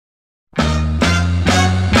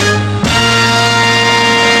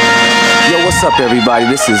What's up, everybody?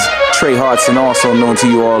 This is Trey Hartson, also known to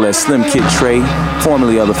you all as Slim Kid Trey,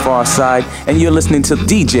 formerly of The Far Side, and you're listening to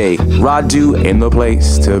DJ Radu in the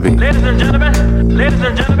place to be. Ladies and gentlemen, ladies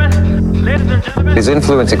and gentlemen, ladies and gentlemen. His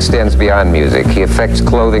influence extends beyond music. He affects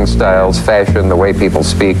clothing styles, fashion, the way people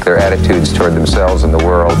speak, their attitudes toward themselves and the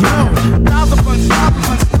world.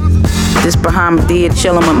 This Bahamadia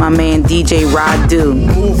chillin' with my man DJ Radu.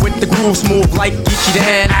 Move with the groove, smooth like Geechee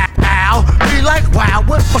Dan. Ow, be like wow,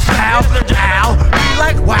 what for style? Ow, be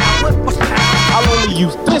like wow, what for style? I'll only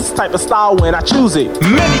use this type of style when I choose it.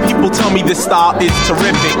 Many people tell me this style is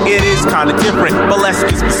terrific. It is kinda different, but let's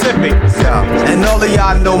be specific. Yeah, and all of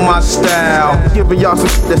y'all know my style. Giving y'all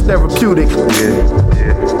some that's therapeutic. You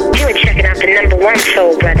are checking out the #1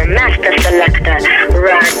 soul brother, master selector,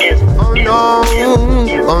 Radu.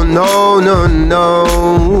 Oh no, no, no.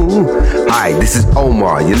 Hi, this is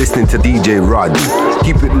Omar. You're listening to DJ Radu.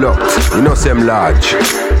 Keep it locked. You know Sam Large.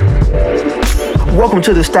 Welcome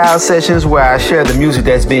to the Style Sessions, where I share the music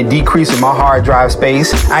that's been decreasing my hard drive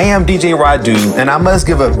space. I am DJ Radu, and I must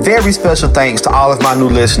give a very special thanks to all of my new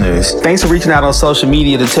listeners. Thanks for reaching out on social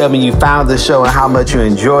media to tell me you found the show and how much you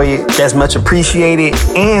enjoy it. That's much appreciated.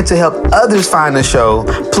 And to help others find the show,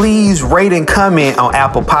 please rate and comment on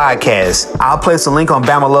Apple Podcasts. I'll place a link on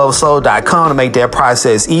BamaLoveSoul.com to make that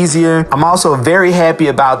process easier. I'm also very happy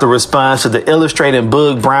about the response to the Illustrated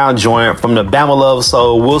Bug Brown joint from the Bama Love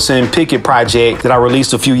Soul Wilson Pickett project that I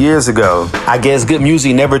released a few years ago. I guess good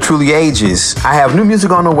music never truly ages. I have new music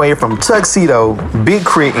on the way from Tuxedo, Big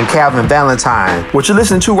Crit, and Calvin Valentine. What you're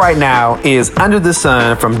listening to right now is Under the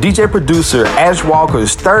Sun from DJ producer Ash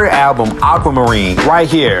Walker's third album, Aquamarine, right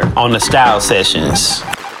here on the Style Sessions.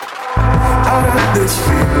 I got this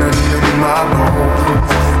feeling in my bones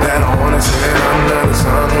that I wanna sit under the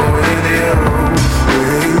sun with you,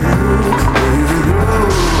 with you.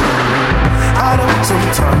 I know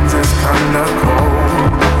sometimes it's kinda cold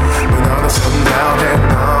without the sun down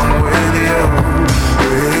and I'm with you,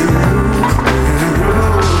 with you.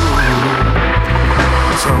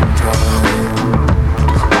 Sometimes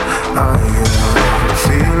I get a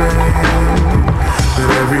feeling that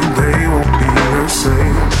every day won't be the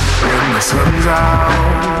same when the sun's out,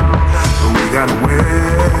 but we gotta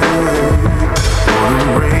wait for the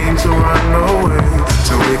rain to run away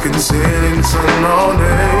so we can sit in the sun all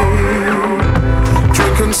day.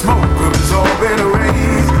 Drinking smoke, absorbing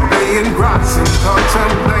rays, laying grass and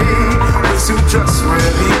contemplate. Pursue just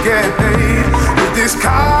where we get paid. With this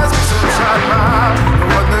cosmic sunshine light, the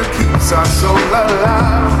one that keeps our soul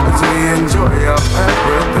alive as we enjoy our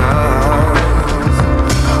paradise.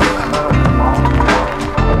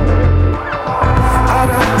 I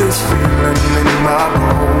got this feeling in my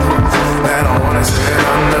bones that I wanna sit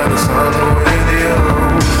under the sun with you,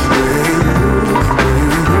 with you, with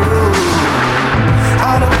you.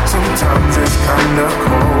 I know sometimes it's kinda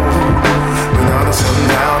cold without the sun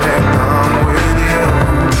down and I'm with you,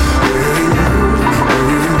 with you,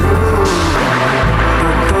 with you.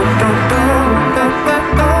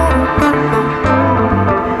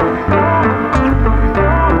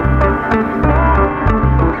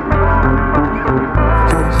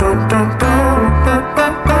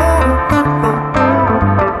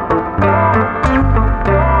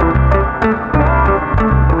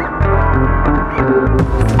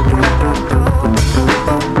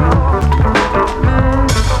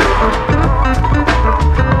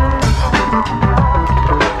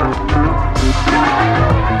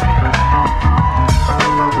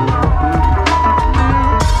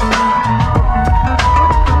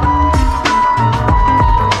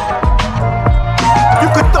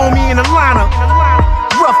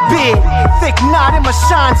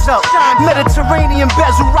 Shines up, Mediterranean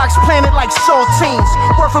bezel rocks planted like saltines,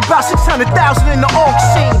 worth about 600,000 in the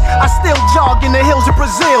auction. I still jog in the hills of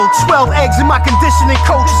Brazil. 12 eggs in my conditioning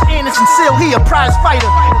coach is Anderson Seal. He a prize fighter,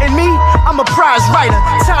 and me, I'm a prize writer.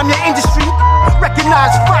 Time your industry,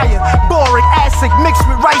 recognize fire. Boric acid mixed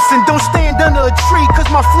with rice, and don't stand under a tree, cause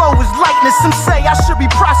my flow is lightness. Some say I should be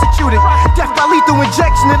prosecuted, death by lethal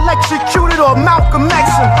injection, electrocuted, or Malcolm X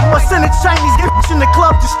him, or send a Chinese gift in the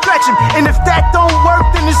club to stretch him. And if that don't work,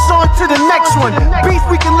 then it's on to the next one. Beef,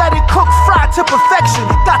 we can let it cook, fry to perfection.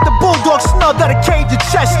 Got the bulldog snubbed at a cage of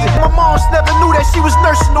Chester. My mom's never knew that she was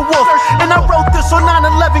nursing the wolf, and I wrote this on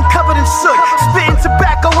 9/11 covered in soot. Spitting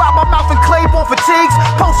tobacco out my mouth and Claiborne fatigues.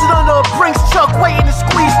 Posted under a Brinks truck, waiting to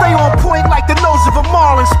squeeze. Stay on point like the nose of a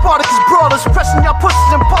marlin. Spartacus brawlers, pressing y'all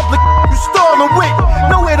pussies in public. You stalling with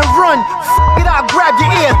nowhere to run. F it, I'll grab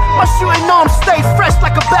your ear. My shooting arms stay fresh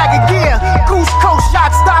like a bag of gear. Goose Coast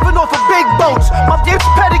yachts diving off of big boats. My dips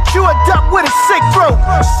pedicured up with a sick throat.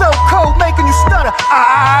 So cold, making you stutter.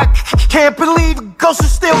 I can't believe it goes windows are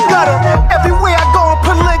still gutter. Everywhere I go, I'm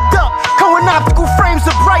put linked up. Going optical frames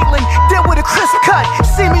of Breitling, then with a crisp cut.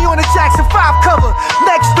 See me on the Jackson 5 cover.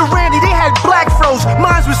 Next to Randy, they had black froze.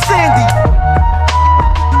 Mine was Sandy.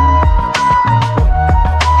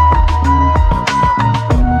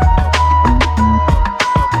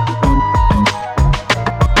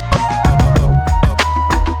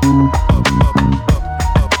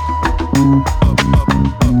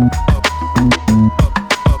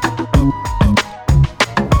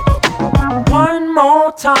 One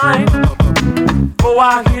more time before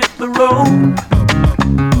I hit the road.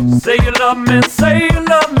 Say you love me, say you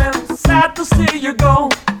love me. Sad to see you go.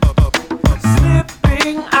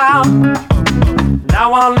 Slipping out.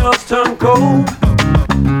 Now our love's turned cold.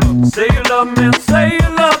 Say you love me, say you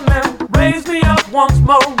love me. Raise me up once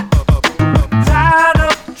more. Tired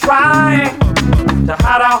of trying to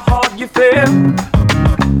hide how hard you feel.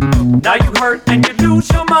 Now you hurt and you lose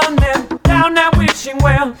your money down that wishing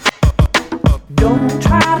well. Don't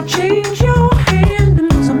try to change your hand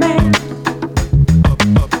and lose a man.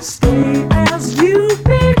 Stay as you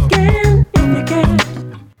began if you can.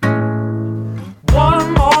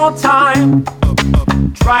 One more time,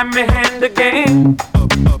 try me hand again.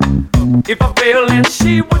 If I fail and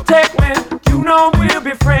she would take me, you know we'll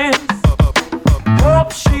be friends.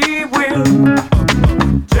 Hope she will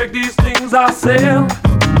check these things ourselves.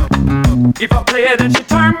 If I play it and she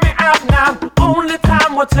turn me out now, only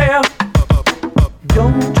time will tell.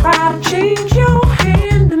 Don't try to change your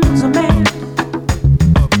hand and lose a man.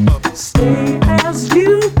 Stay as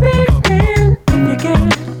you began if you can.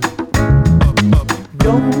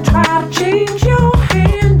 Don't try to change your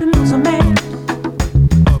hand and lose a man.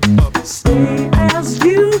 Stay as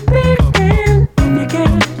you began if you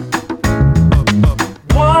can.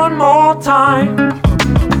 One more time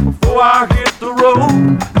before I hit the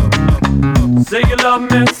road. Say you love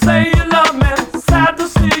me, say you love me. Sad to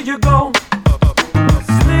see you go.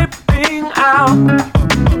 Slipping out.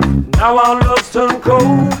 Now our love's turned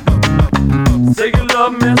cold. Say you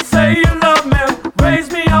love me, say you love me. Raise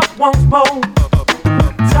me up once more.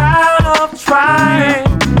 Tired of trying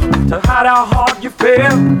to hide how hard you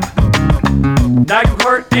feel. Now you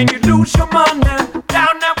hurt and you lose your money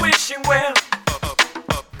down that wishing well.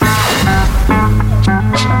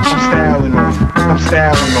 I'm styling on you. I'm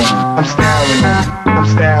styling on you. I'm styling on you. I'm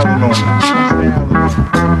styling on you. I'm styling on you.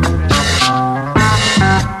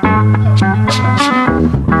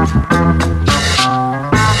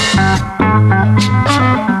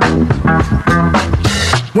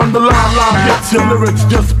 When the line hits your lyrics,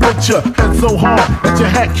 just split your head so hard that your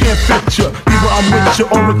hat can't fit you. Either I'm with you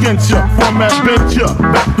or against you. Format bent you.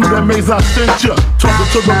 Back through that maze I sent you. Talking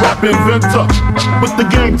to the rap inventor. With the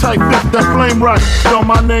game type fit that flame right. Spell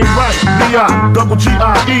my name right.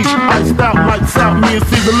 B-I-double-G-I-E. Iced out, lights out, me and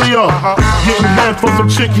Caesar Leo. Getting head for some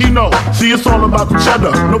chick he know. See, it's all about the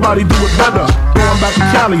cheddar. Nobody do it better. Going back to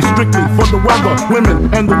Cali, strictly for the weather. Women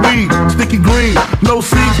and the weed. Sticky green. No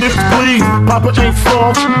seeds, nips, please. Papa ain't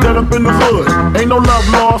soft. Dead up in the hood, ain't no love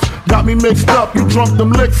lost. Got me mixed up, you drunk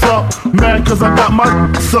them licks up. Mad cause I got my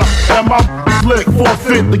suck and my lick.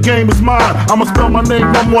 Forfeit, the game is mine. I'ma spell my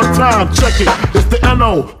name one more time, check it. It's the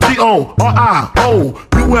N-O-T-O-R-I-O-U-S.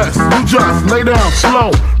 You just lay down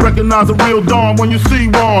slow. Recognize a real dawn when you see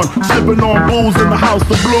one. Sipping on booze in the house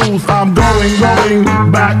of blues. I'm going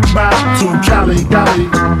back to Cali.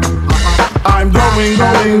 I'm going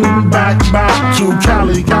back to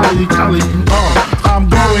Cali. I'm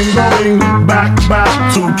going back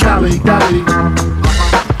to Cali.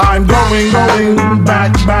 I'm going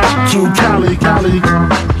back to Cali.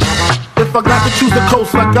 If I got to choose the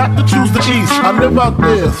coast, I got to choose the east. I live out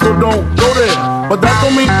there, so don't go there. But that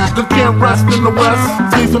don't mean you can't rest in the west.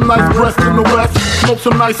 See some nice breasts in the west. Smoke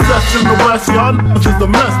some nice sets in the west. Y'all which is the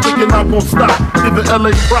mess, thinking I won't stop. Even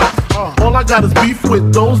LA props. All I got is beef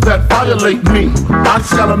with those that violate me. I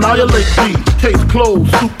shall annihilate thee. Case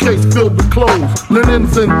closed, suitcase filled with clothes,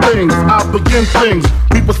 linens and things. I'll begin things.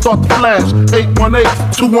 People start to flash. 818s,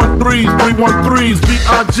 213s, 313s,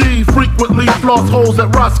 B.I.G. Frequently floss holes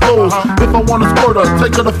at Roscoe's. If I want a squirter,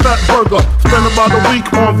 take her to Fat Burger. Spend about a week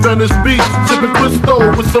on Venice Beach, sipping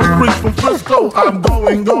Cristo with some freaks from Frisco. I'm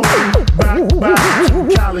going back to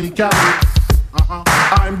Cali.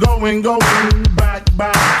 I'm going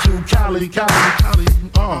back to Cali.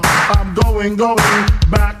 I'm going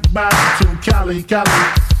back to Cali.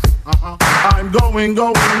 I'm going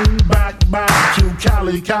back to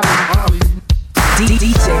Cali.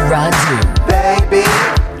 DJ Radu. Baby,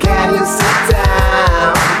 can you sit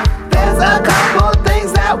down? There's a couple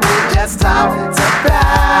things that we just talked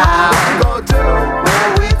about. What you gon' do? When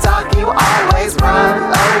we talk, you always run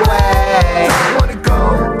away. Don't wanna go.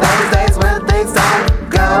 Those days when things don't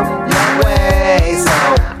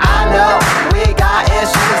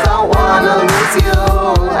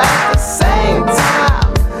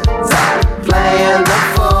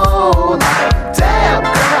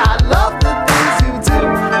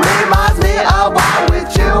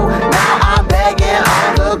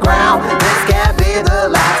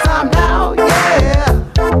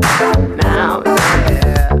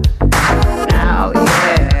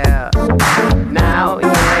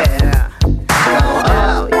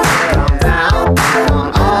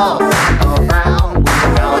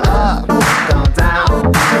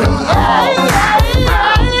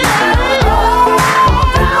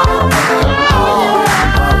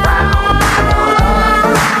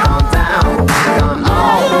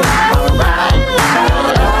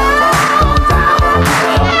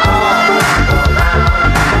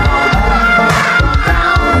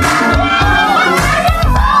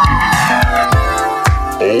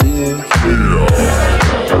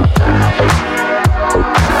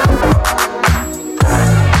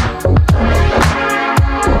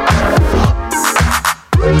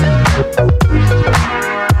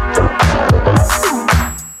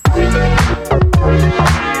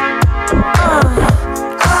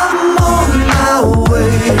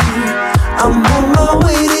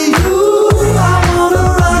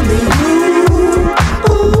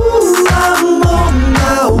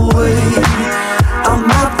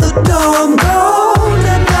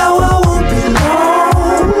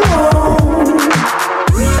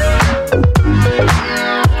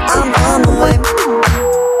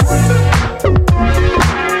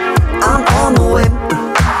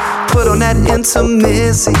that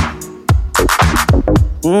intimacy.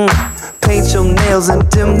 Paint your nails and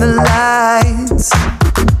dim the lights.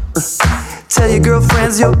 Tell your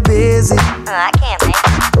girlfriends you're busy. I can't make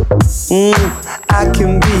it. I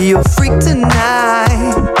can be your freak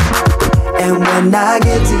tonight. And when I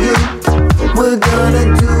get to you, we're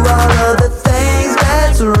gonna do all of the things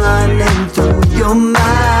that's running through your mind.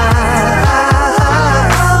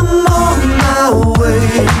 I'm on my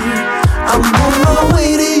way. I'm on my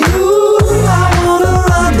way to you. I wanna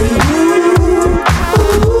run to you.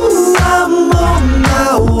 Ooh, I'm on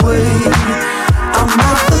my way. I'm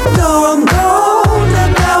out the door, I'm gone,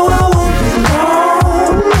 and now I won't be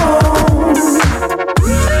long.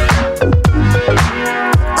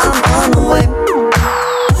 I'm on the way.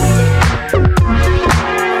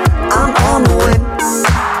 I'm on the way.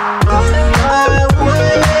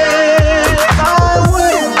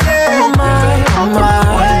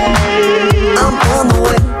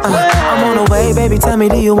 Baby, tell me,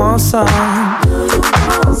 do you want some?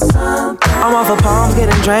 I'm off of palms,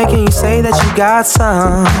 getting drank, and you say that you got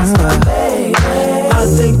some. I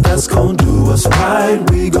think that's gonna do us right.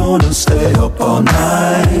 We gonna stay up all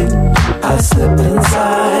night. I slip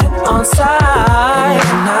inside, on side.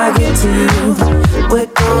 When I get to you, we're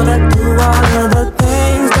gonna do all of the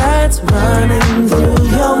things that's running through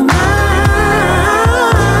your mind.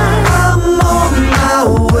 I'm on my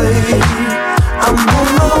way. I'm on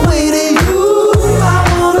my way to you.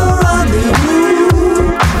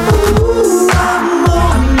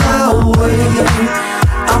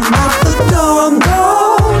 I'm out the door, I'm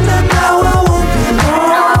gone, and now I won't be long.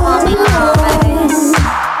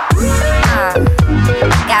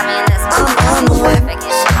 Got me in this traffic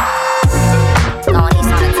and shit. Going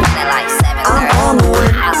east on the 10 at like 7:30. I'm on the way.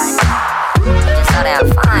 You just so damn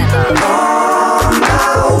fine, though. On my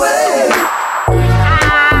way.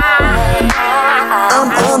 I'm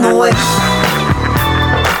on the way.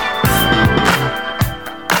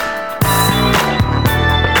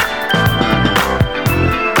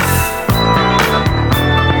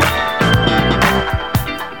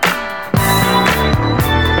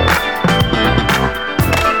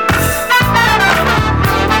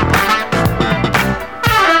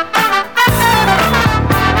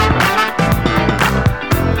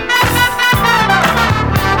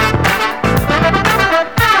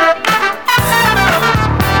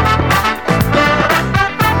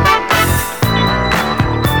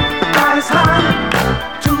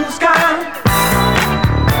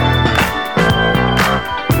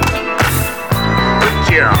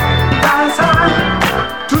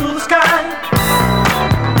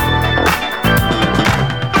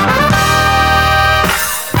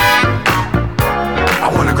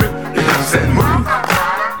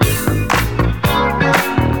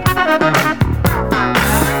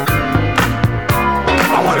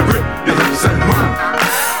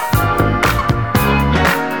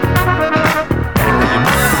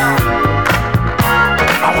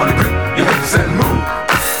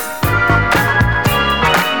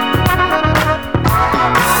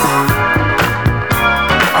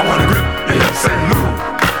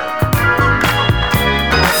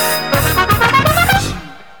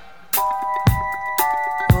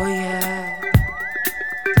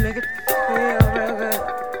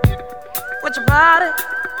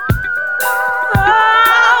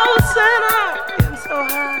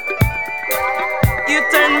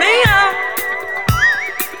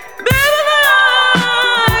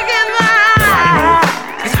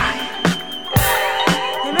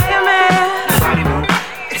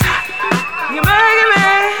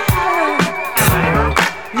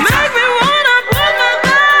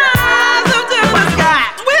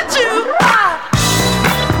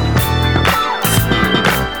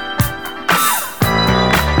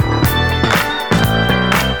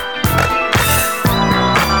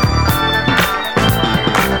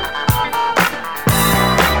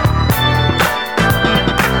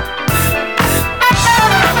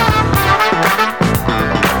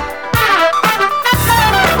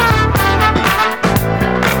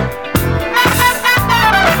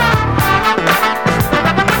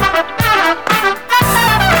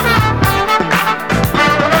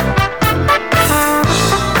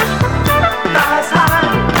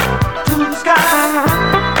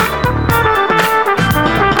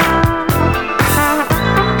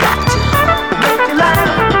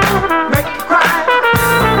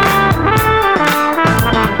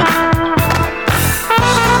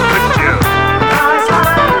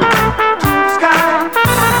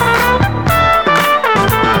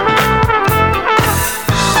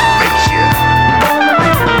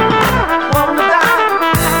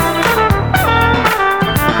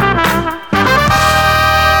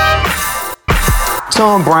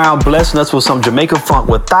 Tone Brown blessing us with some Jamaican funk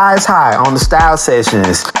with Thighs High on the Style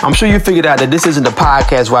Sessions. I'm sure you figured out that this isn't a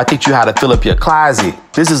podcast where I teach you how to fill up your closet.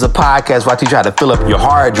 This is a podcast where I teach you how to fill up your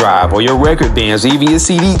hard drive or your record bins or even your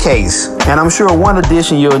CD case. And I'm sure one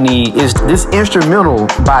addition you'll need is this instrumental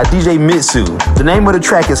by DJ Mitsu. The name of the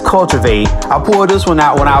track is Cultivate. I pulled this one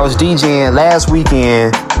out when I was DJing last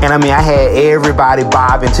weekend, and I had everybody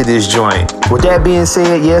bobbing to this joint. With that being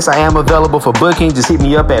said, yes, I am available for booking. Just hit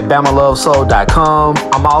me up at BamaLoveSoul.com.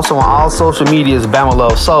 I'm also on all social medias, Bama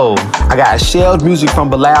Love Soul. I got Shell's music from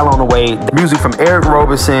Bilal on the way, music from Eric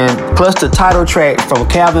Roberson, plus the title track from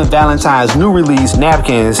Calvin Valentine's new release,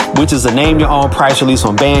 Napkins, which is a name your own price release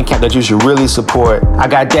on Bandcamp that you should really support. I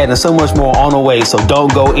got that and so much more on the way, so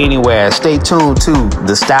don't go anywhere. Stay tuned to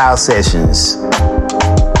The Style Sessions.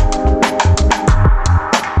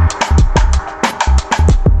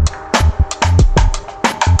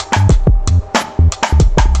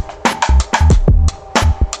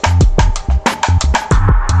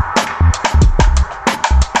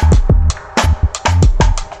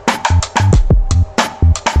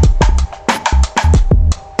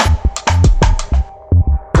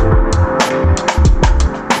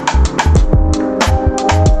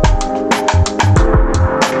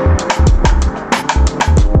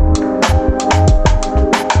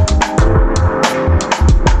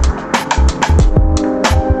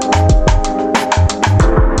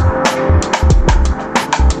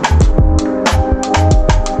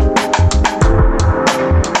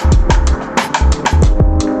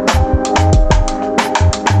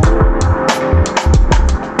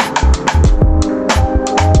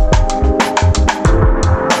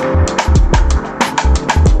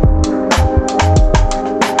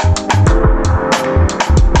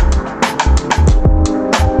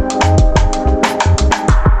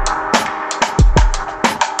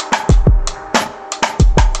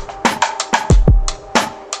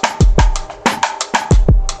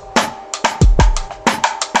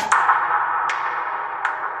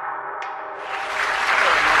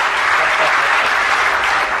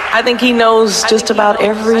 I think he knows just about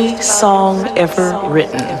every song ever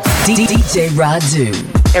written. DJ Radu.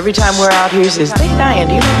 Every time we're out here, he says, "Hey Diane,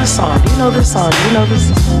 do you know this song? Do you know this song? Do you know this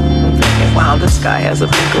song?" I'm thinking, wow, this guy has a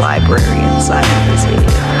big library inside of his head.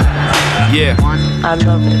 Yeah. I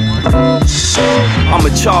love it. I'm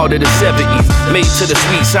a child of the 70s, made to the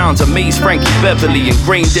sweet sounds of Maze, Frankie Beverly,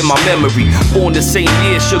 ingrained in my memory. Born the same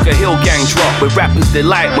year Sugar Hill Gang dropped, with rappers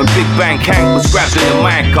delight when Big Bang Hank was grabbing the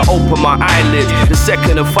mic. I opened my eyelids, the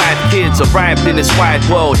second of 5 kids arrived in this wide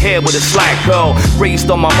world, hair with a slight curl, raised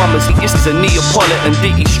on my mama's. This is a Neapolitan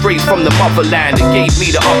ditty straight from the motherland. It gave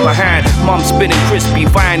me the upper hand. Mom spinning crispy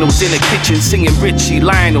vinyls in the kitchen, singing Richie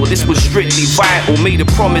Lionel. This was strictly vital. Made a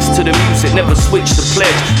promise to the music, never switched the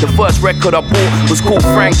pledge. The first record I bought was called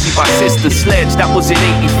Frankie by Sister Sledge. That was in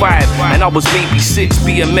 '85, and I was maybe 6.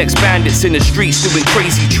 BMX bandits in the streets doing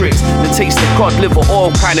crazy tricks. The taste of cod liver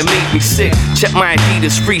oil kinda made me sick. Check my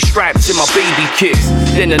Adidas, 3 stripes in my baby kicks.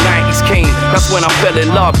 Then the 90s came, that's when I fell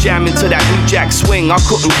in love, jamming to that New Jack swing. I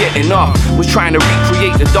couldn't get enough. Was trying to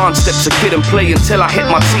recreate the dance steps a kid and play until I hit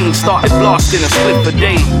my teens. Started blasting a split per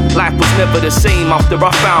day. Life was never the same after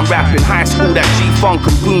I found rap in high school. That G-Funk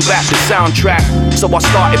and boom back the soundtrack. So I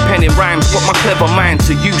started penning rhymes, put my clever mind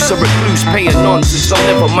to use. A recluse paying nonsense, so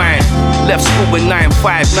never mind. Left school in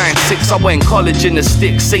 95, 96. I went college in the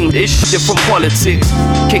sticks, same ish, different politics.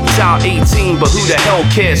 Kicked out 18, but who the hell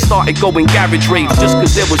cares? Started going garage raves just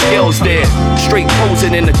cause there was girls there. Straight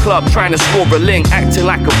posing in the club, trying to score a link. Acting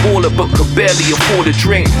like a baller, but could barely afford a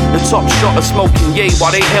drink. The top shot of smoking yay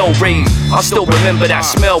while they hell raised. I still remember that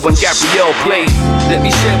smell when Gabrielle played. Let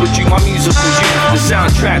me share with you my musical youth, the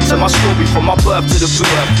soundtrack to my story from my birth to the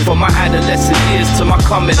booth, from my adolescent years to my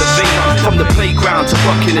coming of age, from the playground to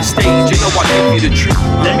rocking the stage. You know I give you the truth.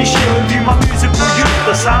 Let me share with you my musical youth,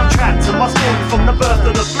 the soundtrack to my story from the birth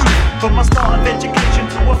of the booth, from my start of education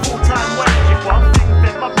to a full-time wage. If one thing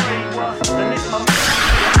that my brain was, then it's my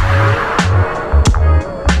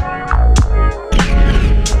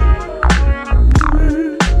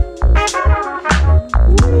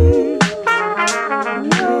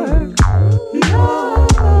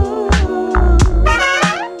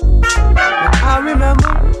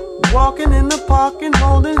walking in the park and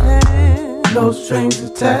holding hands. No strings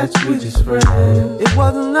attached, we just friends. It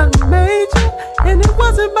wasn't nothing major, and it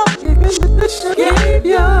wasn't about kicking the shit.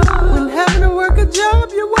 When having to work a job,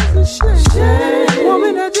 you wasn't shit.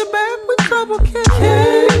 Woman had your back when trouble came.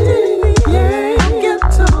 I'm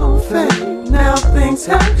ghetto fame. Now things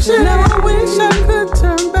have changed. Now I wish I could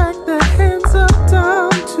turn back the hands of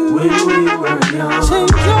time to when we were young.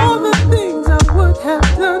 Change all the things I would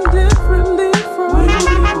have done differently from when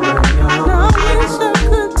we were young. Now I wish I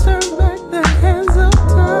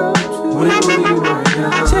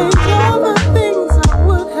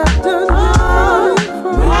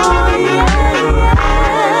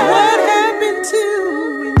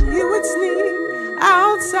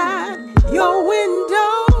outside your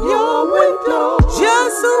window,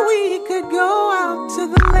 just so we could go out to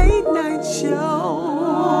the late night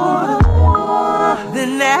show.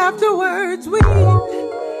 Then afterwards we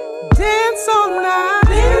dance all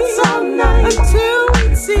night, until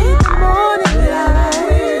we see the morning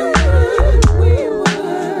light.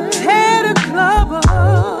 Tear the club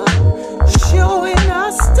up, showing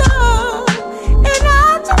our stuff, and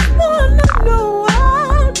I just wanna know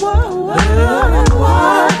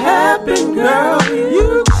what happened, girl?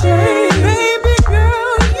 You changed, baby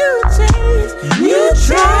girl, you changed.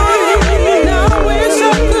 Now I wish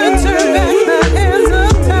I could turn back the hands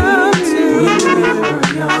of time to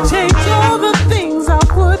change all the things I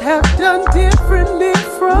would have done differently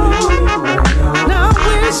from. Now I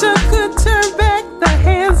wish I could turn back the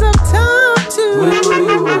hands of time to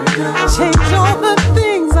change all the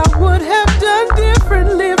things I would have done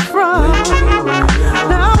differently from.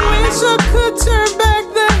 Now I wish I could turn back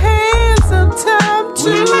the hands of time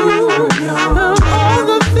to all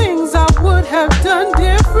the things I would have done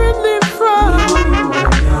differently from.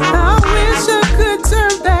 Now I wish I could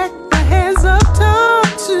turn back the hands of time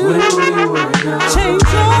to change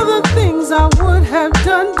all the things I would have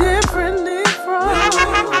done differently from.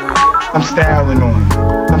 I'm styling on it.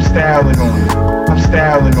 I'm styling on it. I'm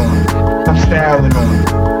styling on it. I'm styling on it.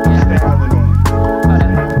 I'm styling on it.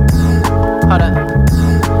 Hold up.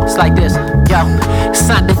 It's like this, yo.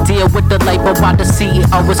 Signed a deal with the label while the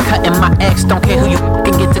CEO was cutting my ex. Don't care who you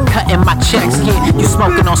can get to cutting my checks. Yeah, you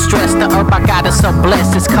smoking on stress. The herb I got is so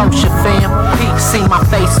blessed. It's kosher, fam. See my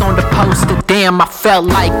face on the poster. Damn, I felt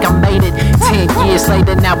like I made it. 10 years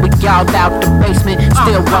later, now we all out the basement.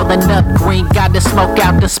 Still rolling up green. Got to smoke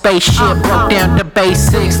out the spaceship. Broke down the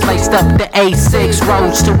basics. Laced up the A6.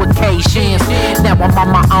 Rose to occasions. Now I'm on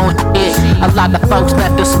my own shit. A lot of folks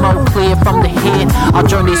let the smoke clear from the hit. Our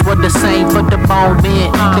journeys were the same for the moment.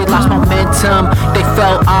 They lost momentum, they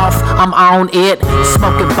fell off, I'm on it.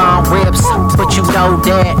 Smoking bomb rips, but you know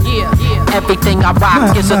that everything I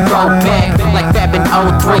rock is a throwback. Like Babin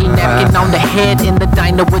 03, napkin on the head in the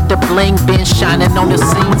diner with the bling. Been shining on the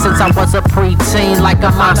scene since I was a preteen. Like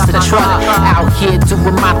a monster truck, out here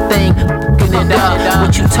doing my thing, f***ing it up.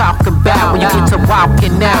 What you talking about when you get to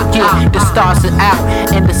walking out? Yeah, the stars are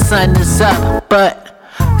out and the sun is up, but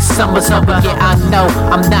summer's over, yeah, I know.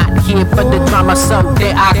 I'm not here for the drama, so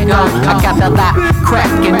there I go. I got a lot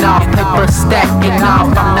cracking off, paper stacking off.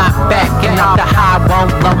 I'm not backing off, the high won't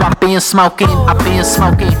blow. I've been smoking.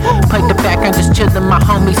 Play the background, just chillin', my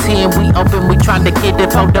homies here and we open. We trying to get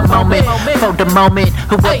it for the moment.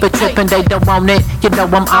 Whoever trippin', they don't want it. You know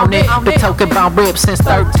I'm on it. Been talking about rips since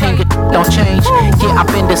 13, it don't change. Yeah, I've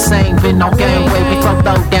been the same, been on game way before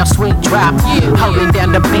low down, sweet drop. Holding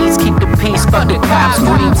down the beats, keep the peace for the cops.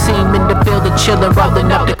 Dream team in the building, chillin',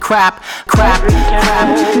 rolling up the crap. Every time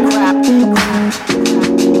I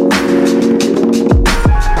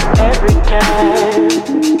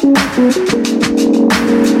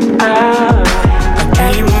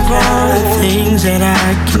dream of all the things that I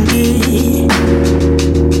can be.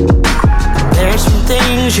 There's some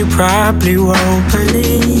things you probably won't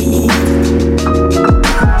believe.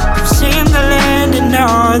 I've seen the land and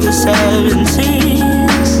all the 7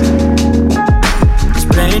 seas. It's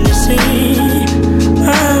plain to see.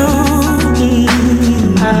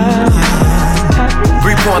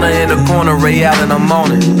 Three-pointer in the corner, Ray Allen, I'm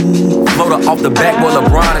on it. Floater off the backboard,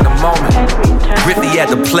 LeBron in the moment. Griffey at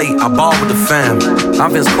the plate, I ball with the fam.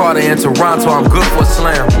 I'm Vince Carter in Toronto, I'm good for a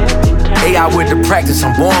slam. AI with the practice,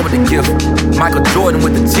 I'm born with the gift. Michael Jordan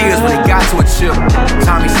with the tears when he got to a chip.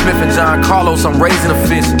 Tommy Smith and John Carlos, I'm raising a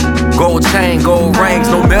fist. Gold chain, gold rings,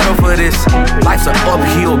 no medal for this. Life's an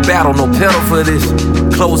uphill battle, no pedal for this.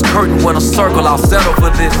 Closed curtain, when a circle, I'll settle for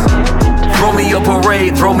this. Throw me a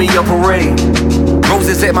parade,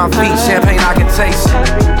 Roses at my feet, champagne I can taste.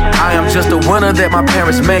 I am just a winner that my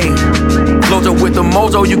parents made. Floater with the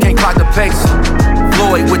mojo, you can't clock the pace.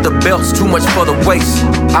 Floyd with the belts, too much for the waist.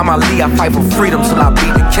 I'm Ali, I fight for freedom till I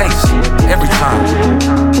beat the case. Every time.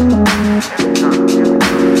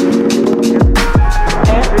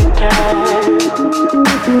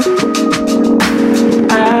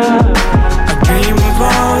 I dream of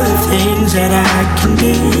all the things that I can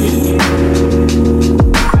be.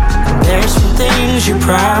 There's some things you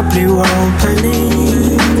probably won't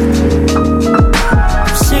believe.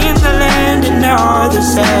 I've seen the land and all the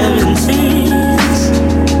 7 seas.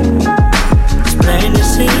 It's plain to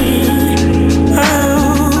see.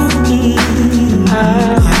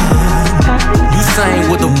 Usain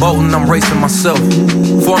with the boat and I'm racing myself.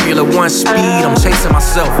 Formula 1 speed, I'm chasing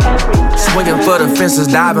myself. Swinging for the fences,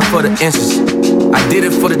 diving for the inches. I did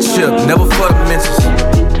it for the chip, never for the mentions.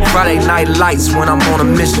 Friday night lights when I'm on a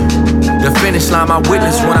mission. The finish line, my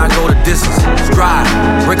witness when I go the distance. Strive,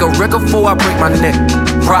 break a record before I break my neck.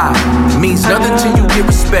 Pride means nothing till you get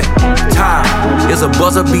respect. Time is a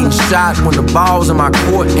buzzer beating shot when the ball's in my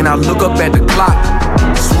court and I look up at the clock.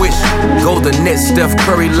 Swish, goes the net, Steph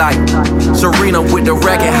Curry like Serena with the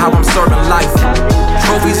racket, how I'm serving life.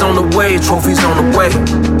 Trophies on the way, trophies on the way.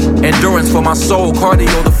 Endurance for my soul,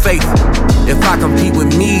 cardio the faith. If I compete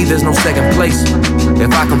with me, there's no second place.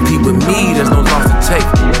 If I compete with me, there's no loss to take.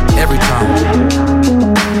 Every time.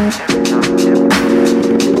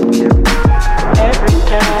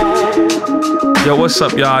 Yo, what's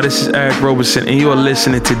up, y'all? This is Eric Roberson, and you are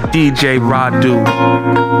listening to DJ Radu.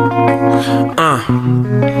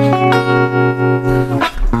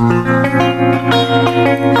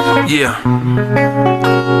 Yeah.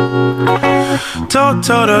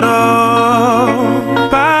 To-to-do-do,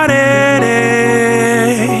 ba-de-de.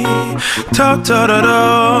 To-to-do-do,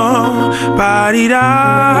 ba-de-da.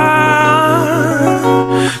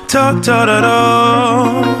 To-to-do-do,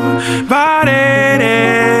 ba-de-de.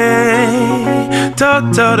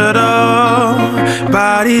 To-to-do-do,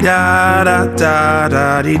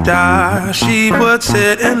 ba-de-da-da-da-da-de-da. She would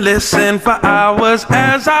sit and listen for hours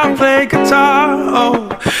as I play guitar. Oh,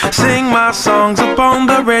 sing my songs upon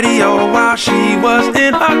the radio while she was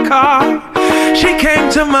in her car. She came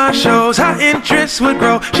to my shows, her interest would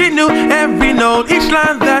grow. She knew every note, each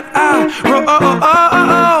line that I wrote.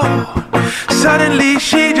 Suddenly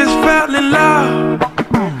she just fell in love.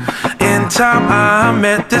 In time I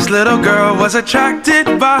met this little girl, was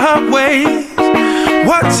attracted by her ways.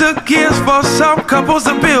 What took years for some couples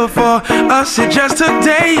to build, for us it just took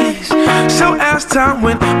days. So as time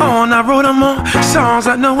went on, I wrote more songs,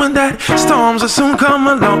 not knowing that storms will soon come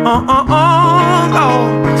along.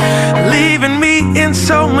 Leaving me in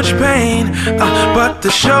so much pain, but the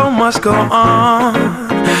show must go on.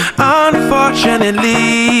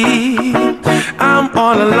 Unfortunately, I'm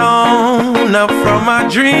all alone up from my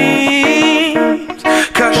dreams.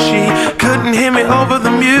 Cause she couldn't hear me over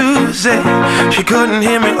the music. She couldn't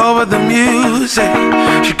hear me over the music.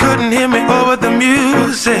 She couldn't hear me over the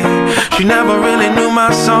music. She never really knew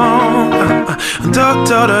my song.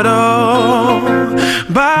 Do-do-do-do,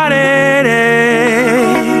 ba-de-de.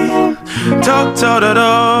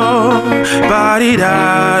 Do-do-do-do,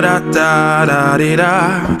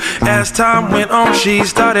 ba-de-da-da-da-da-de-da. As time went on, she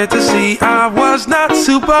started to see I was not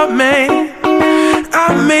Superman.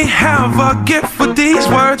 I may have a gift with these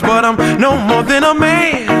words, but I'm no more than a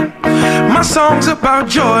man. My song's about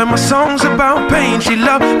joy, my song's about pain. She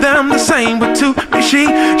loved them the same, but to me she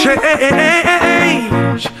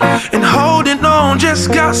changed. And holding on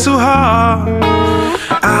just got so hard.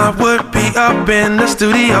 I would be up in the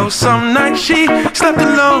studio some nights she slept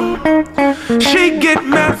alone. She'd get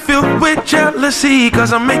mad, filled with jealousy,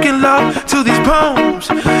 cause I'm making love to these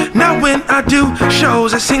poems. Now when I do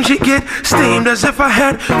shows, it seems she get steamed, as if I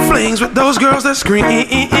had flings with those girls that scream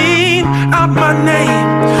out my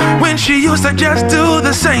name, when she used to just do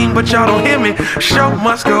the same. But y'all don't hear me, show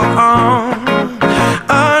must go on.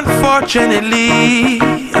 Unfortunately,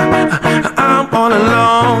 I'm all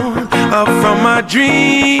alone up from my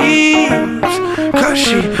dreams. Cause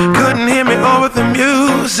she couldn't hear me over the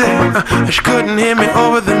music. She couldn't hear me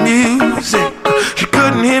over the music. She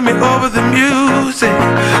couldn't hear me over the music.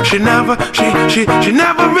 She never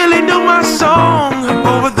really knew my song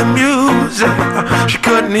over the music. She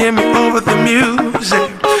couldn't hear me over the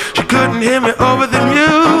music. She couldn't hear me over the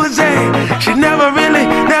music. She never really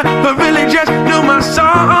just knew my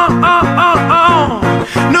song.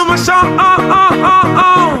 Knew my song.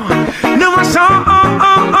 Knew my song.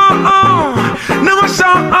 Knew my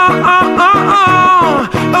song.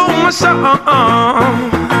 Oh, my song.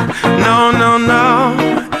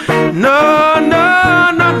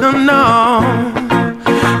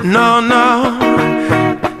 No.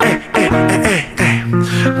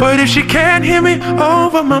 But if she can't hear me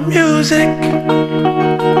over my music,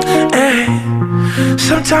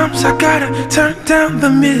 sometimes I gotta turn down the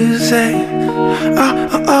music.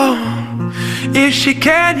 If she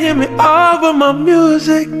can't hear me over my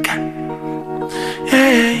music,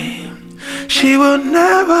 she will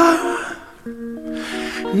never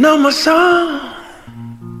know my song.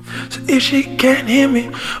 So if she can't hear me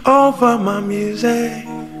over my music,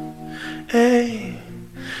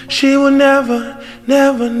 she will never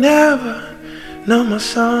know my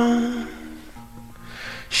song.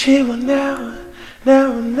 She will never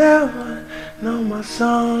know my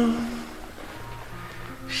song.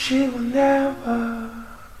 She will never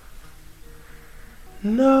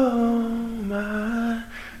know my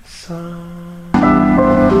song.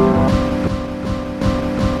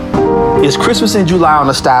 It's Christmas in July on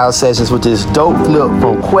the Style Sessions with this dope flip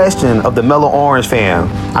from Question of the Mellow Orange fam.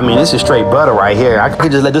 I mean, this is straight butter right here. I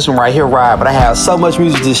could just let this one right here ride, but I have so much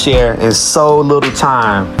music to share in so little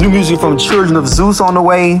time. New music from Children of Zeus on the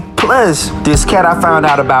way, plus this cat I found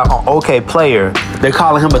out about on OK Player. They're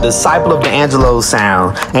calling him a disciple of D'Angelo's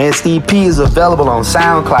sound, and his EP is available on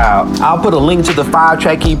SoundCloud. I'll put a link to the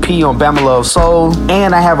 5-track EP on Bama Love Soul,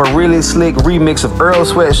 and I have a really slick remix of Earl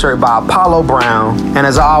Sweatshirt by Apollo Brown. And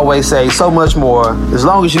as I always say, so much more, as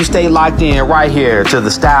long as you stay locked in right here to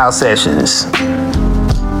the Style Sessions.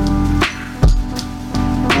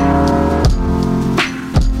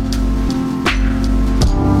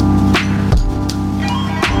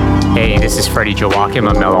 Hey, this is Freddie Joachim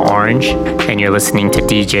of Mellow Orange, and you're listening to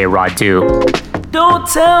DJ Radu. Don't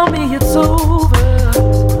tell me it's over.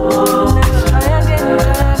 Let's try again,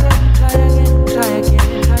 try again, try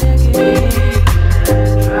again, try again,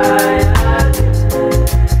 try again.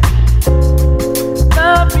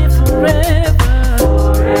 Love me forever,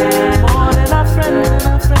 more than a friend, and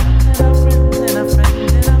a friend, and a friend, and a friend,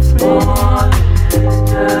 and a friend.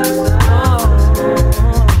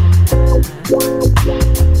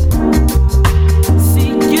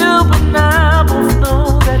 See, you and I both know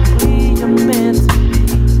that we are meant to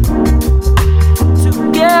be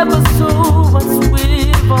together, so what's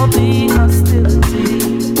with all the hostility?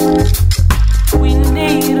 We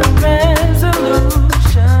need a resolution.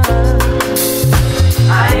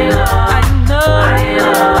 I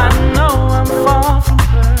know I'm far from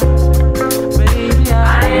perfect, baby. I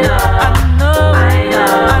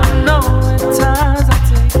know at times I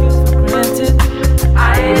take you for granted. I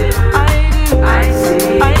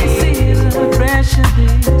see the pressure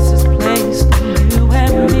this is placed on you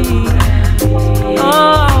and me.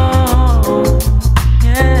 Oh,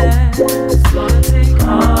 yeah.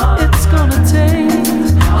 It's gonna take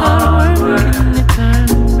hard work and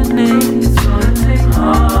determination. It's gonna take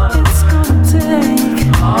hard. It's gonna take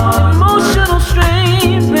emotional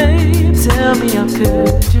strain, babe. Tell me how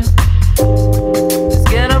could you just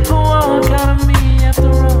get up and walk out of me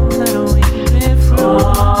after all that we've been through?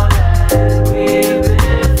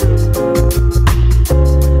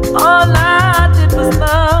 All I did was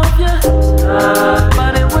love you,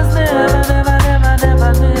 but it was never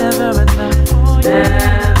enough for you.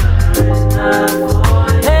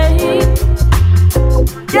 Hey,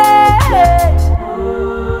 yeah.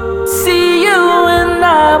 See, you and I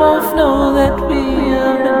both know that we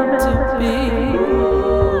are meant to be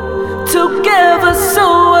together. So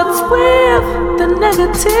what's with the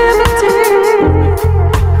negativity?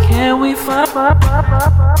 Can we find?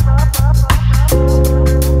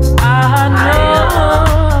 I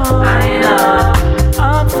know,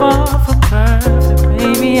 I'm far from perfect,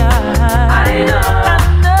 baby. I know,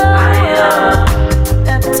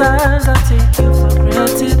 at times I take you for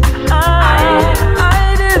granted. I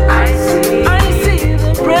see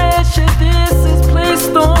the pressure this is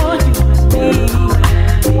placed on you and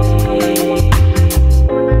me.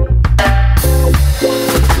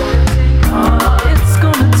 It's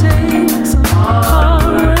gonna take some hard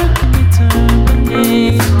work and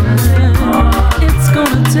determination. It's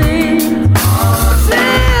gonna take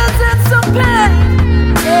tears and some pain,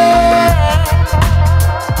 yeah.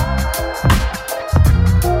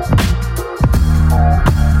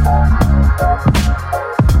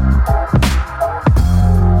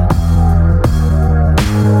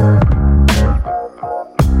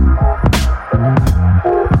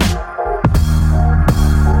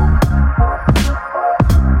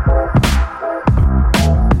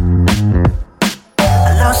 I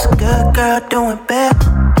lost a good girl doing bad.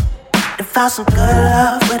 Then found some good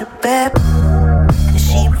love with a bad. And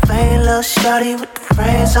she very little shorty with the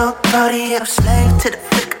frames on Cody. I'm slave to the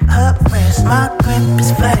flick of her wrist. My grip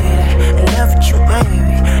is faded. In love with you, baby.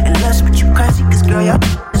 In lust with you, crazy. Cause girl, your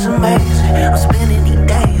is amazing. I'm spending these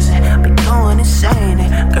days. Been going insane.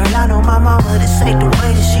 Girl, I know my mama, this ain't the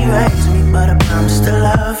way that she raised me. But I promise to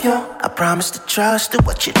love you. I promise to trust you.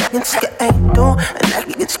 What you niggas ain't do, and that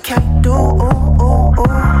niggas can't do.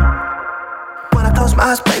 When I close my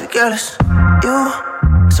eyes, baby girl, it's you.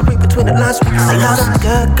 So read between the lines. I lost a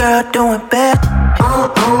good girl doing bad. I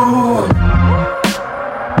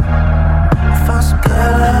found some good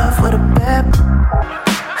love with a bad.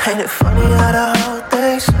 Ain't it funny how the whole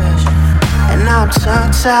thing switched? And now I'm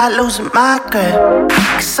tongue-tied, losing my grip.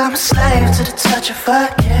 Cause I'm a slave to the touch of her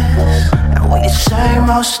kiss. And we the same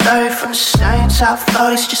old story from the same top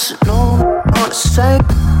floor. It's just a new on the same.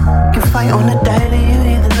 Can fight on the daily, you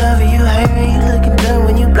either love or you hate me. You looking good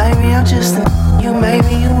when you blame me, I'm just a you made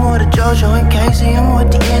me. You more the JoJo and Casey, I'm more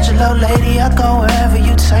D'Angelo lady. I go wherever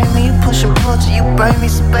you take me. You push and pull till you break me,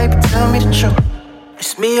 so baby tell me the truth. It's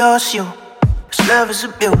It's me or it's you. This love is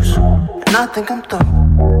abuse, and I think I'm through.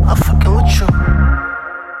 I'm fucking with you.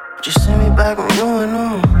 Just send me back when you and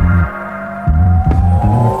on.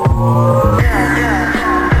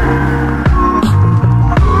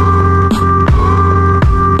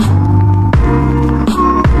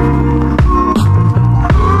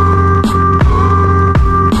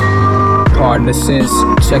 Pardon the sense,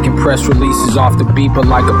 checking press releases off the beeper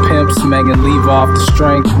like a pimp, smacking lever off the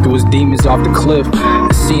string, threw his demons off the cliff.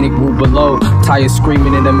 The scenic route below, tires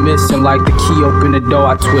screaming in the mist, and like the key open the door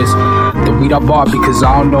I twist. The weed I bought because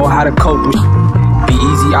I don't know how to cope with. Be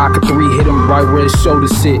easy, I could 3 hit him right where his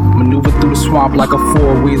shoulders sit. Maneuver through the swamp like a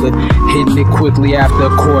 4-wheeler, hitting it quickly after a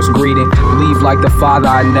coarse greeting. Leave like the father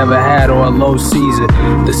I never had or a low Caesar.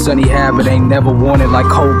 The sunny habit ain't never wanted like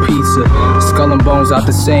cold pizza. Skull and bones out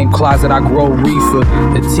the same closet I grow reefer.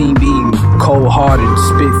 The team eating, cold-hearted,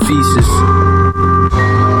 spit feces.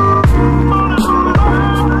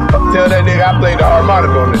 Tell that nigga I played the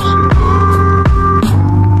harmonica on this shit.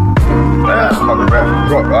 I'm about to rap the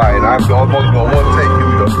drunk. Alright, I'm only doing one take, here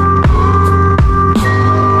we go.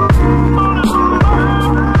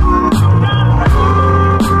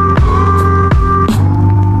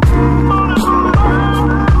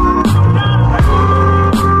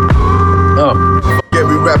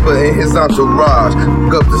 Every rapper in his entourage.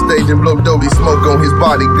 Go up the stage and blow dirty smoke on his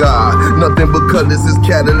bodyguard. Nothing but colors, his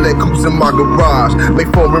Cadillac coupes in my garage. Make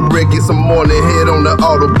foreign bread, get some morning head on the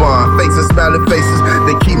Autobahn. Faces, smiling faces,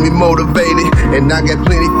 they keep me motivated. And I got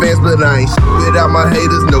plenty fans, but I ain't shit without my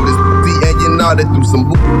haters. Know this and you know that through some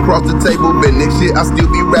across the table. But next year I still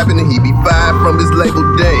be rapping and he be fired from his label,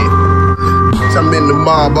 damn. I'm in the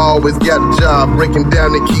mob, I always got a job. Breaking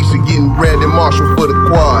down the Keisha, getting Brandon Marshall for the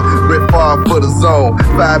quad. Red 5 for the zone,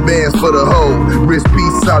 5 bands for the hoe. Wrist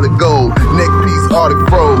piece, solid gold, neck piece, Arctic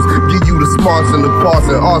froze. Give you the smarts and the parts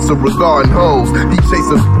and answer regarding hoes. He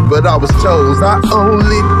chasing, but I was chose. I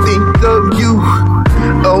only think of you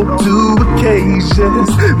on 2 occasions.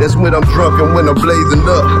 That's when I'm drunk and when I'm blazing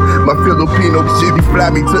up. My Filipino shit be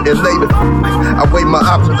fly me to LA. I weigh my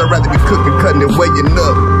options, I'd rather be cooking, cutting and weighing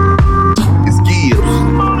up. It's Gibbs.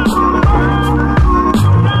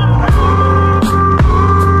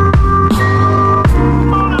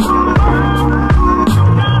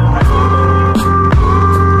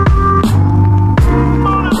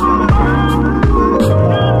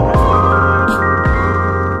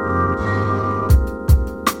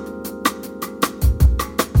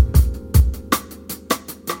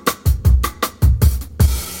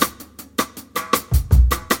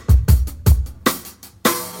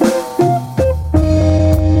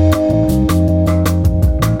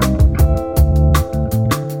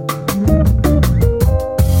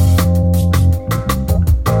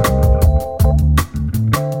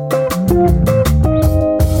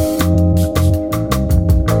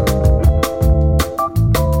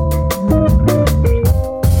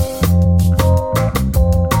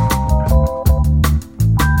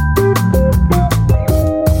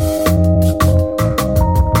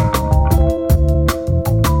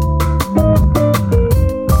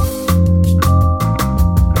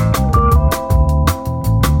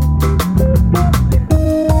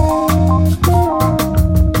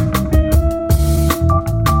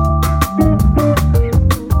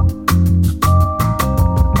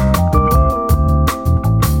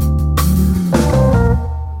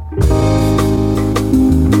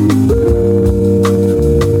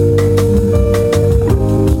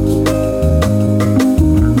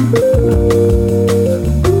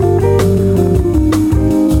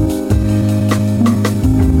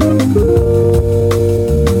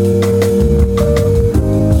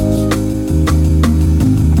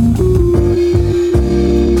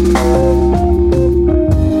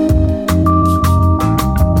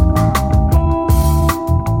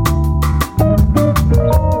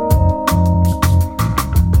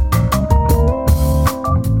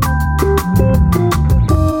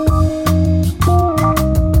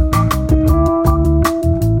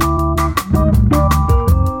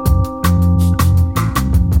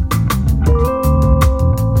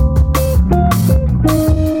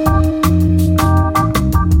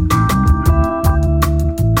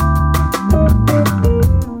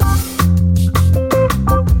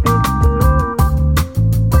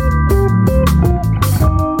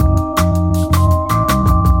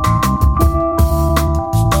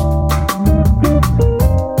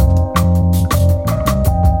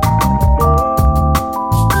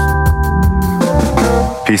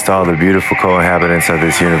 Peace to all the beautiful co-inhabitants of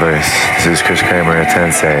this universe. This is Chris Kramer at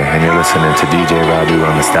Tensei, and you're listening to DJ Radu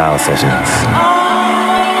on the Style Sessions.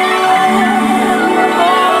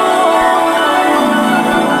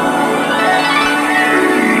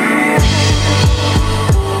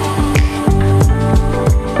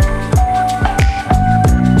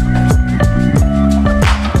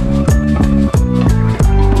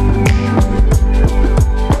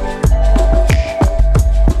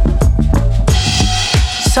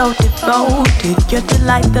 devoted. Your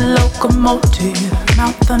delight, the locomotive.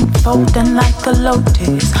 Mouth unfolding like a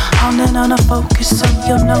lotus. Hounding on a focus so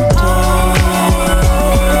you'll notice.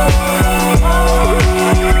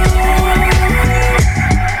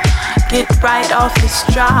 Get right off this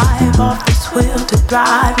drive, off this wheel to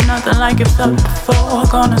drive. Nothing like it felt before.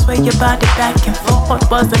 Gonna sway your body back and forth.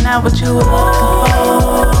 Wasn't that what you were looking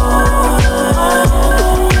for?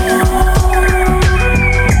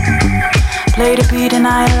 Play the beat and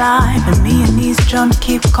I alive, and me and these drums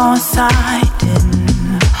keep coinciding.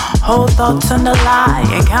 Hold thoughts on the lie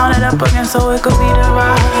and count it up again so it could be the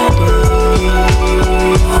right.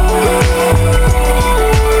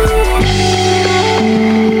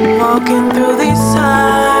 Walking through these cycles,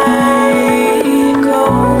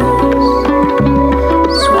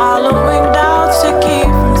 swallowing doubts to keep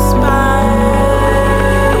from spiraling.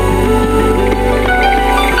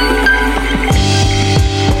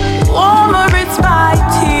 Warmer it's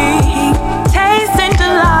biting, tasting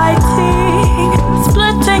delighting,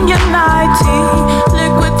 splitting uniting.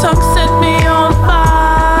 Liquid tongue set me on fire.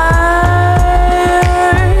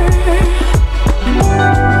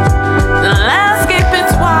 The landscape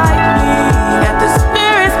is widening, got the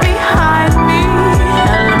spirits behind me.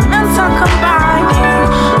 Elements are combining.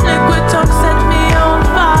 Liquid tongue set me on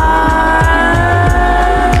fire.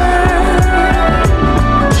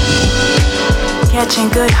 Catching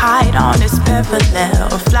good height on this parallel,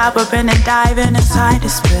 flowering and diving inside a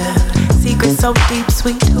spell. Secret so deep,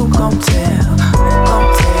 sweet, who gon' tell? Who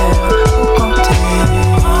gon' tell? Who gon' tell?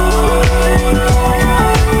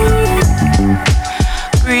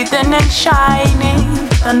 Breathing and shining,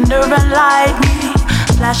 thunder and lightning.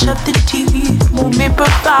 Flash of the teeth, move me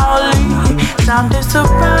profoundly. Sound is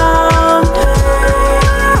surrounded.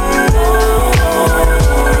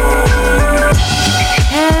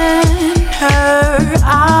 Enter,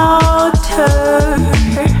 outer,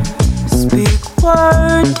 speak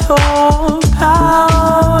word or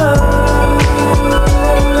power.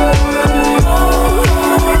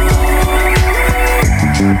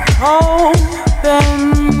 Open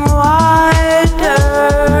wider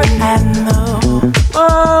and the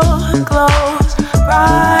world glows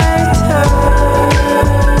brighter.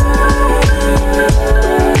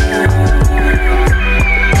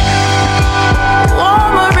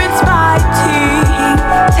 Warmer it's biting,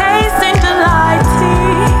 tasting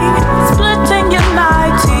delighting, splitting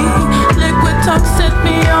uniting. Liquid tongue set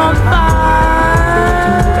me on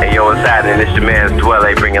fire. Hey yo, what's happening? It's your man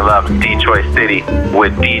Dwelle bringing love to Detroit City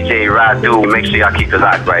with DJ Radu. Make sure y'all keep it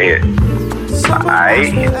locked right here.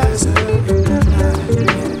 Alright?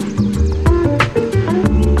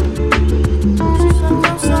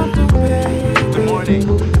 Good morning.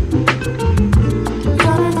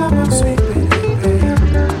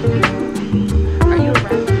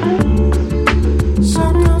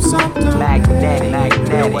 Magnetic,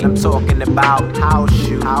 you know what I'm talking about. House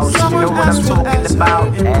shoes, you know what I'm talking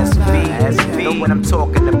about. SV, you know what I'm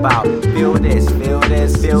talking about. Feel this,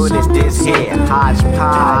 this here.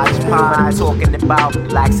 Hodgepodge, you know what I'm talking about.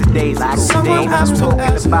 Laxadaisical, I'm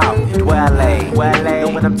talking about. Dwelle, you know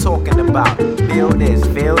what I'm talking about. Feel this,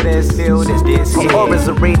 this here. Aura's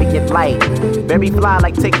a radiant light, very fly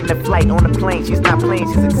like taking a flight on a plane. She's not plain,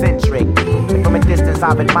 she's eccentric. And from a distance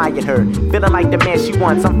I've admired her, feeling like the man she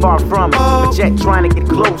wants. I'm far from it, but yet trying to get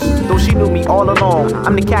close. Though she knew me all along.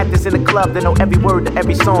 I'm the cactus in the club that know every word to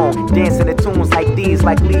every song. Dancing to tunes like these,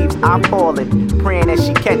 like leaves, I'm falling, praying that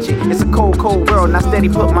she catch it. It's a cold, cold world, and I steady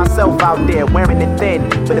put myself out there, wearing it thin,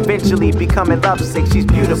 but eventually becoming lovesick. She's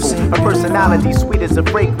beautiful, her personality sweet as a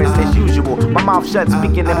fragrance as usual. My mouth shut,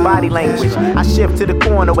 speaking in body language. I shift to the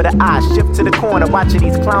corner with her eyes, shift to the corner, watching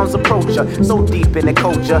these clowns approach her. So deep in the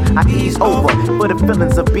culture, I ease over for the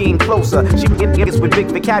feelings of being closer. She get niggas with big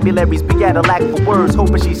vocabularies, be at a lack for words,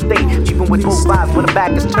 hoping she stay, even with both eyes when her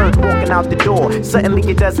back is turned, walking out the door. Suddenly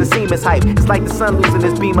it doesn't seem as hype. It's like the sun losing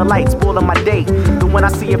its beam of light, spoiling my day. But when I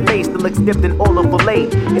see her face that looks dipped in olive oil,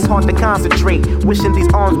 it's hard to concentrate, wishing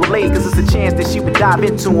these arms were laid, cause it's a chance that she would dive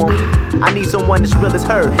into them. I need someone as real as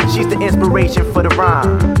her, she's the inspiration for the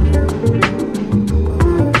rhyme.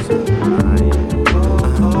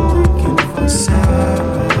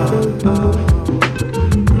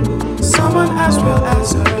 Someone as real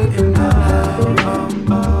as her in love.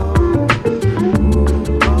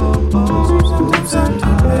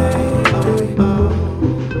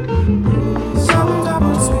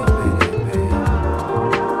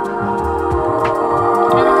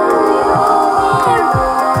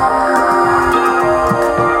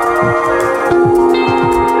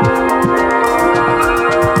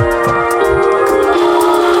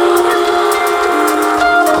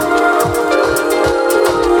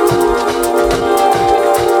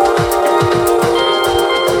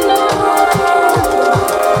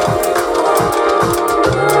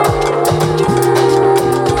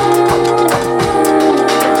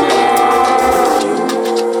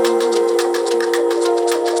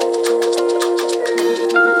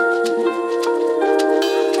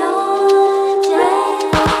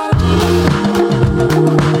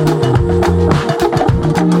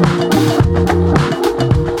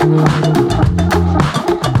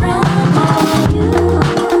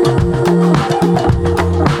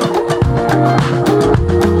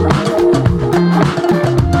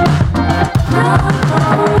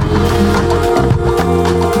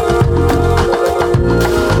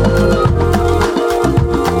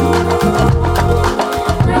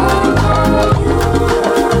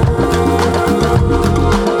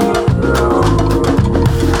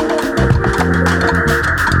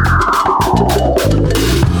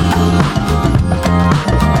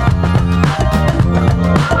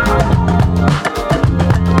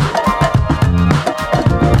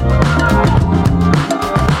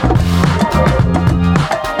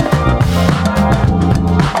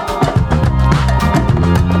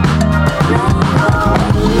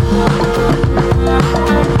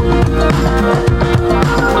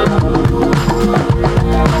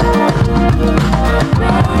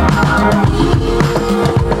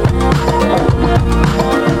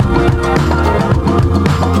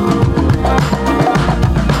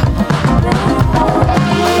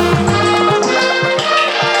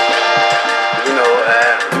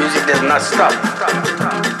 stop.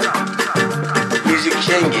 Music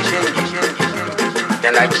changes.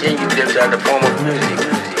 And I change it into the form of music.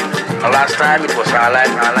 Last time it was highlight.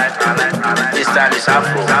 This time it's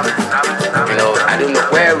Afro. You know, I don't know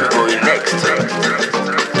where we're going next.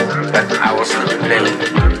 But I was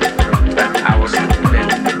playing.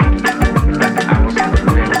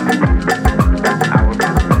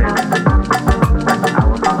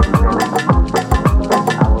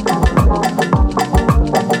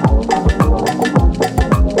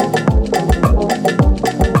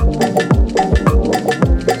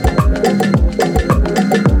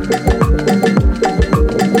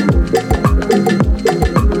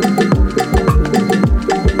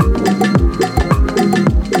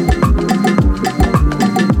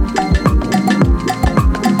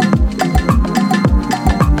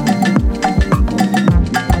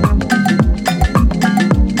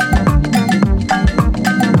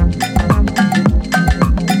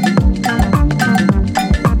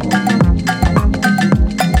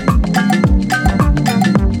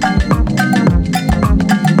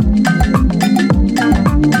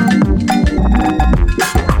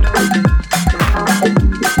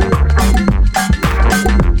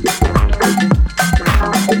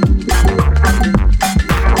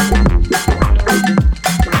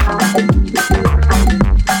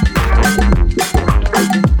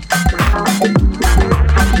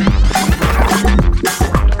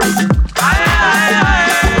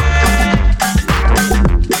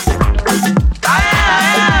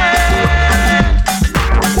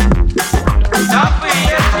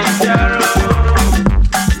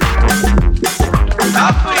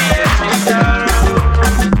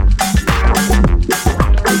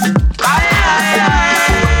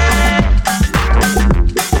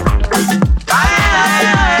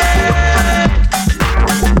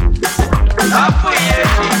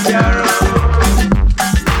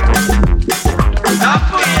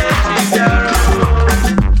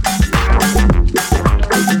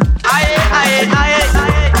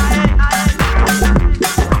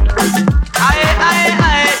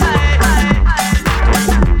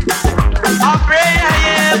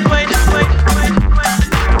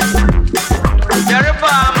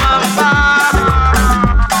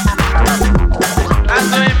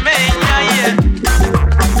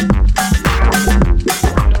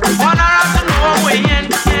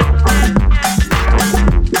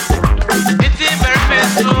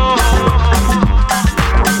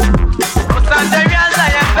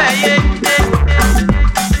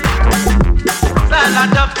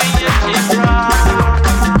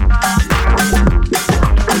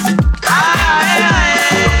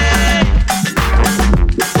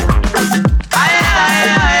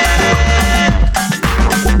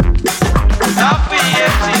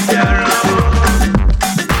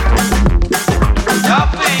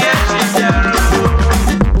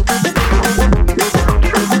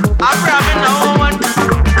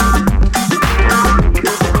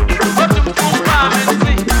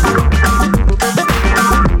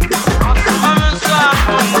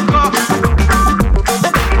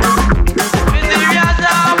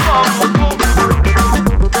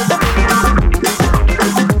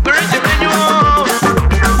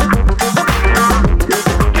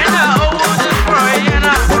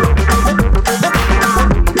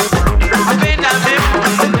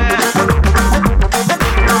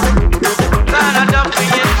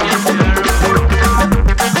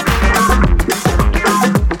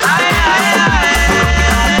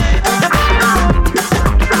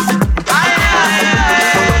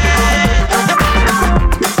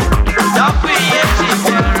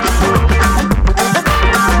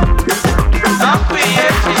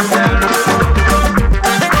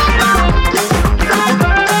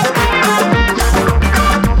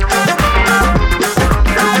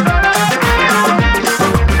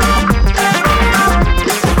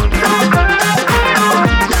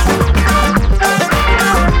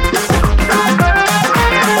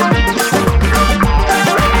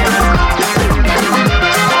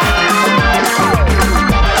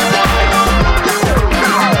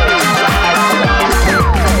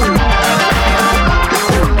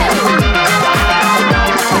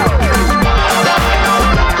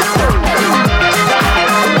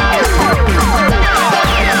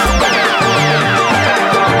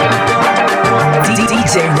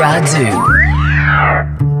 Radu.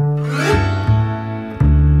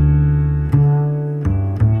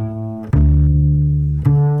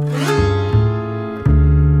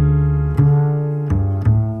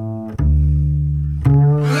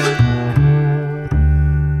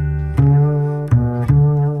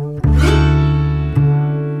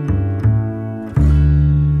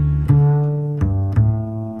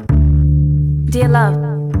 love.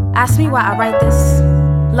 Ask me why I write this.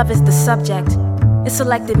 Love is the subject. It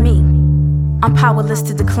selected me. I'm powerless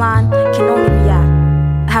to decline, can only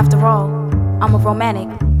react. After all, I'm a romantic.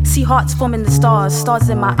 See hearts forming the stars, stars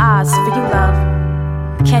in my eyes for you,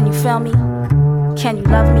 love. Can you feel me? Can you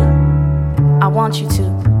love me? I want you to.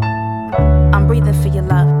 I'm breathing for your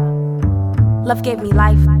love. Love gave me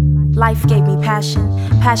life, life gave me passion,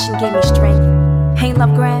 passion gave me strength. Ain't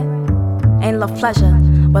love grand? Ain't love pleasure,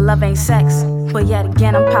 but love ain't sex. But yet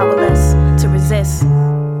again I'm powerless to resist.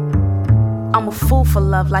 I'm a fool for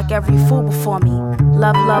love like every fool before me.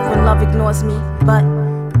 Love, love when love ignores me. But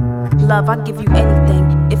love, I'll give you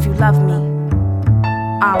anything if you love me.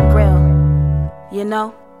 I'm real, you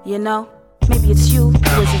know, you know. Maybe it's you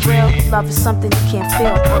who is real. Love is something you can't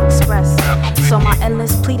feel or express. So my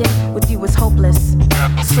endless pleading with you is hopeless.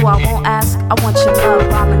 So I won't ask, I want your love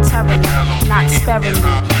voluntarily, not sparingly.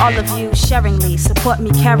 All of you sharingly, support me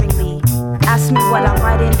caringly. Ask me what I'm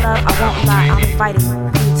writing, love, I won't lie, I'm inviting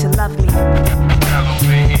you to love me.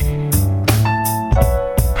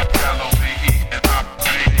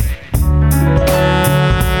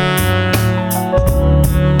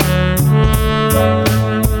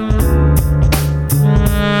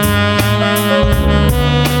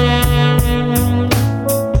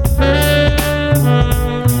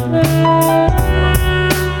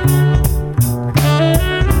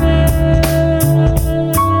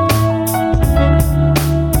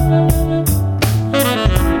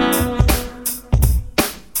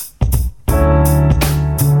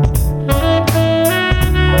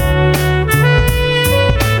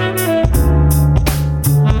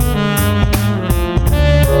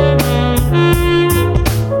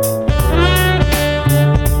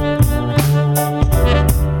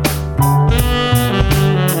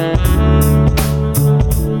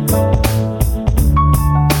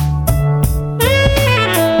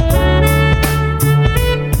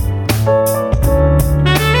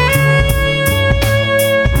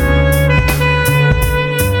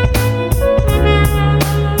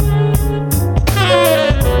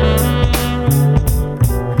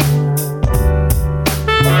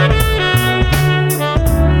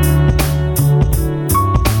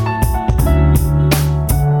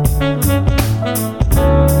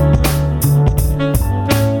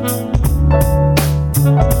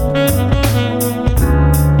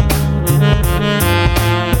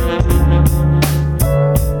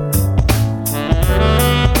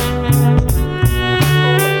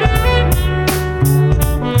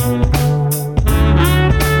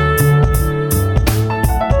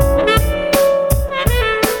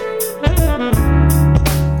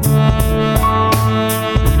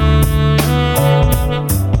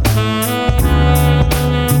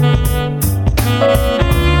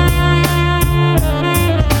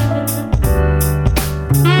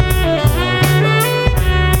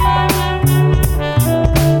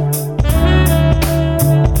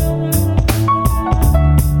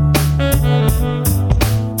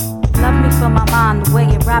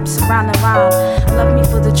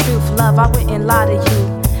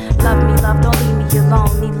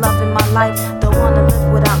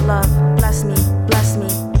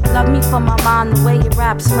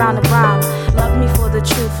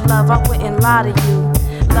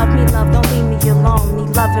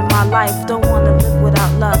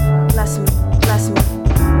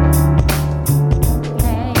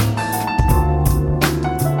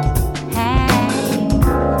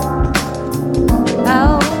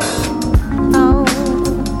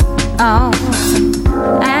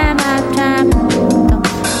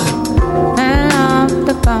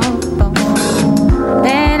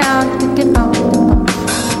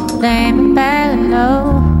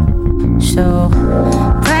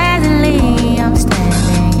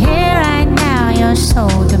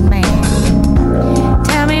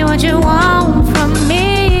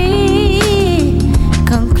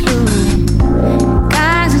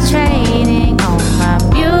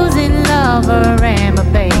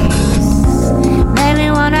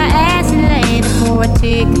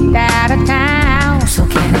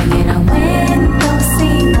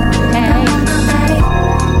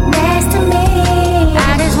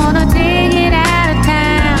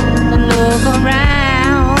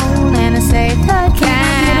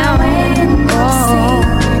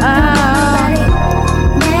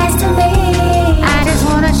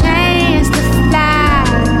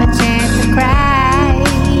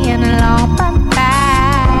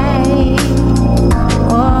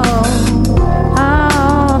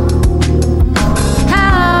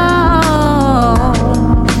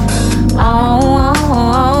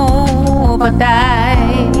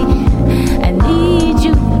 I need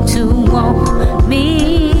you to want me.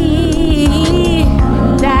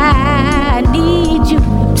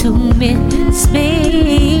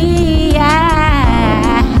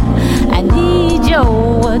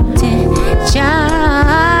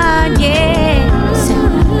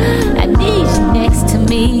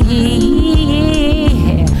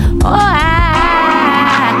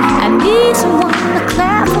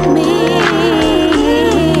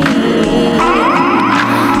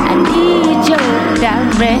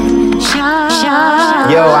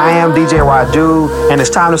 Yo, I am DJ Radu, and it's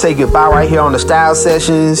time to say goodbye right here on the Style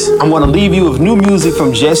Sessions. I'm going to leave you with new music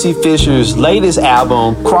from Jesse Fisher's latest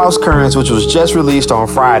album, Cross Currents, which was just released on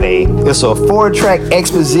Friday. It's a 4-track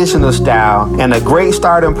exposition of style and a great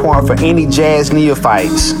starting point for any jazz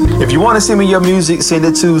neophytes. If you want to send me your music, send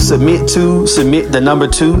it to submit the number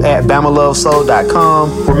 2 at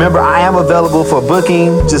BamaLoveSoul.com. Remember, I am available for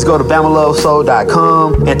booking. Just go to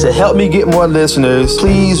BamaLoveSoul.com. And to help me get more listeners,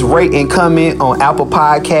 please rate and comment on Apple Podcasts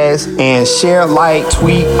and share, like,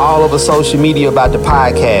 tweet all over social media about the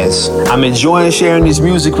podcast. I'm enjoying sharing this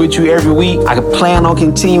music with you every week. I plan on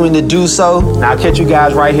continuing to do so. And I'll catch you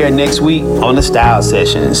guys right here next week on the Style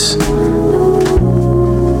Sessions.